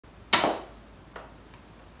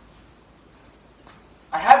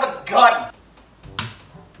God!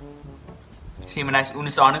 See my nice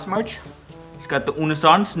Unisonus merch? It's got the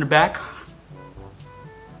Unisonus in the back.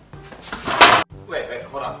 Wait,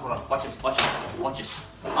 hold on. Watch this.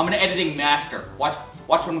 I'm an editing master. Watch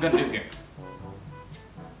what I'm gonna do here.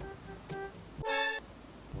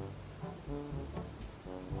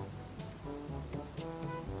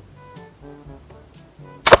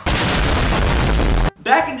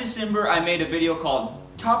 Back in December, I made a video called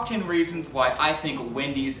Top 10 Reasons Why I Think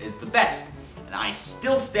Wendy's is the Best. And I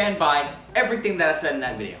still stand by everything that I said in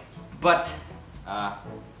that video. But,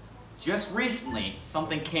 just recently,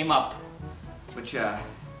 something came up which,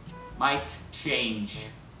 might change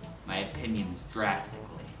my opinions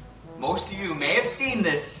drastically. Most of you may have seen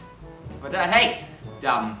this, but, hey,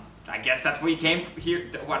 I guess that's why you came here.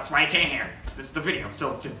 That's why I came here. This is the video,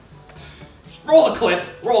 so just roll the clip,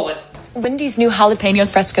 roll it. Wendy's new jalapeno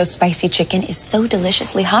fresco spicy chicken is so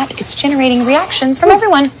deliciously hot, it's generating reactions from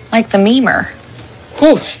everyone, like the memer.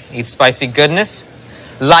 Whew, eat spicy goodness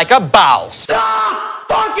like a bow. Stop!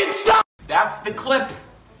 Fucking stop! That's the clip.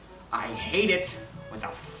 I hate it with a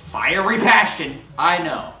fiery passion. I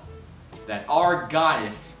know that our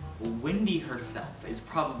goddess, Wendy herself, is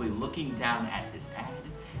probably looking down at this ad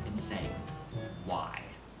and saying, why?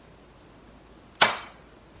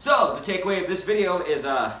 So, the takeaway of this video is,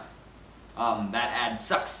 that ad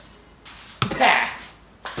sucks. Pah!